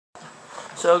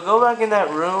So go back in that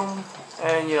room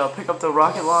and pick up the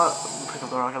rocket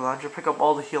launcher, pick up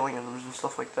all the healing items and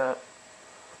stuff like that.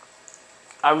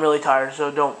 I'm really tired, so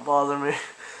don't bother me.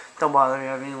 Don't bother me.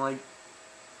 I mean, like,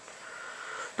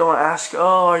 don't ask,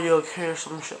 oh, are you okay or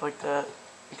some shit like that,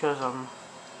 because I'm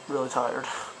really tired.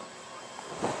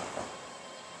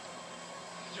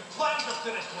 Your plans are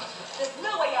finished, Wesker. There's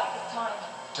no way out this time.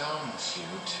 Don't you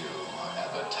two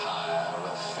ever tire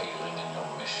of failing in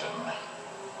your mission?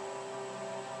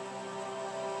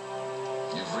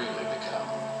 You've really become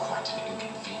quite an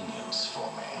inconvenience for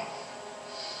me.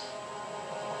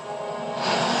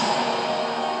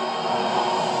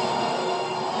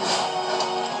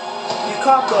 You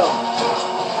caught them.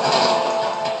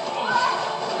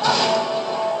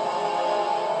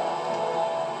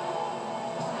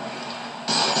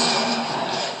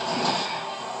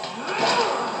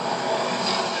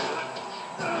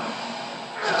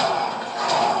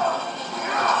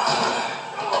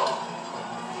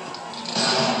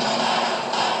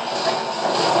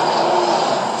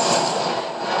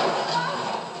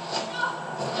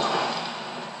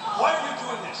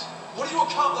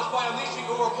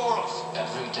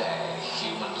 Every day,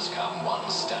 humans come one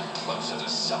step closer to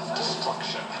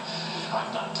self-destruction.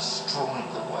 I'm not destroying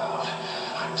the world,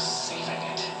 I'm saving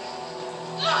it.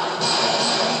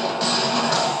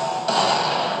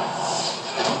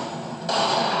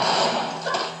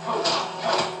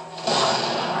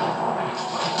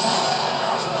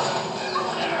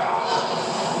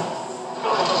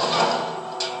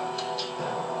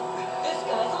 This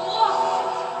guy's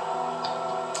lost.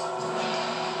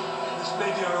 This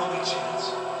may be our only chance.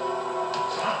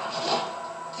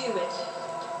 Do it.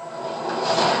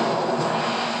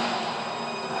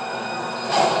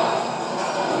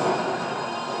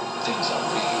 Things are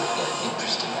really getting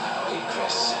interesting now, eh,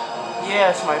 Chris?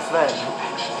 Yes, my friend. You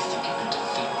actually think you can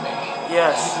defeat me?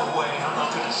 Yes. Either way, I'm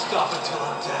not going to stop until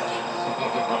I'm dead.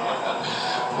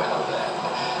 Well then,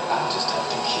 I'll just have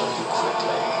to kill you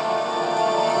quickly.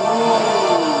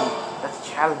 Ooh, that's a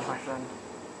challenge, my friend.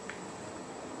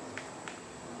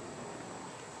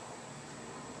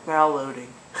 Now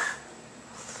loading.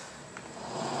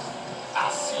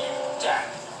 I'll see you dead.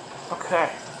 Okay.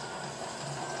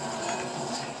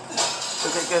 So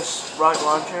take this rocket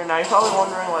launcher. Now you're probably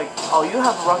wondering, like, oh, you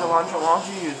have a rocket launcher, why don't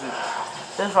you use it?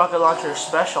 This rocket launcher is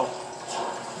special.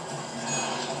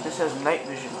 This has night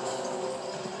vision.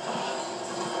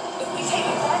 If we take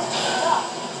advantage of that,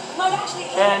 we might actually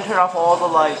hit And turn off all the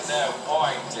lights. No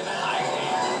point in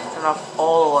hiding. Turn off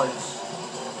all the lights.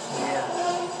 Yeah.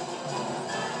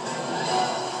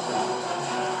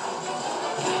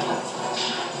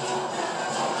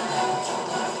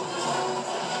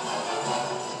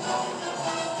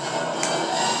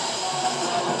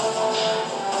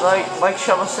 Like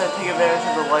Shovel said, take advantage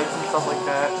of the lights and stuff like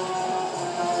that.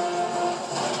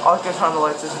 Oh, he's gonna turn on the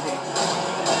lights, isn't he?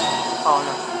 Oh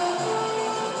no.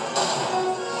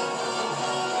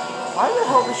 Why the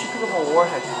hell did she pick up a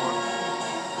warhead for?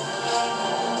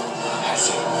 Has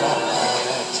it never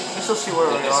occurred to Let's still see where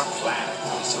we this are. planet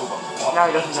is overpopulated? Now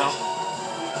he doesn't know.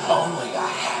 Only a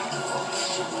handful of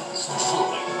humans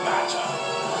truly matter.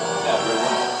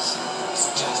 Everyone else is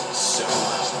just so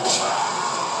much trash.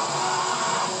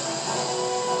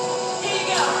 Here you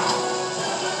go.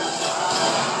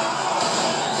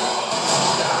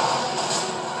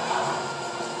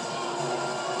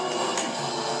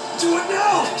 Do it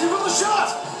now! Give him a shot!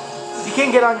 You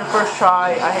can't get on your first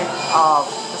try. I hate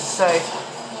to say.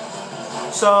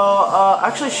 So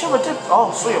actually Shiva did.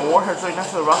 Oh, sweet, a warhead's right next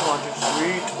to the rocket launcher.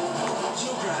 Sweet.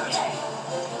 You grab it.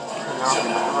 Now I'm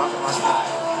gonna put the rocket launcher.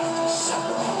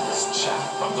 Separate this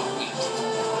chaff from the wheat.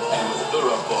 And with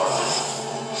Ouroboros,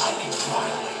 I can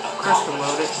finally Chris can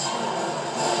load it.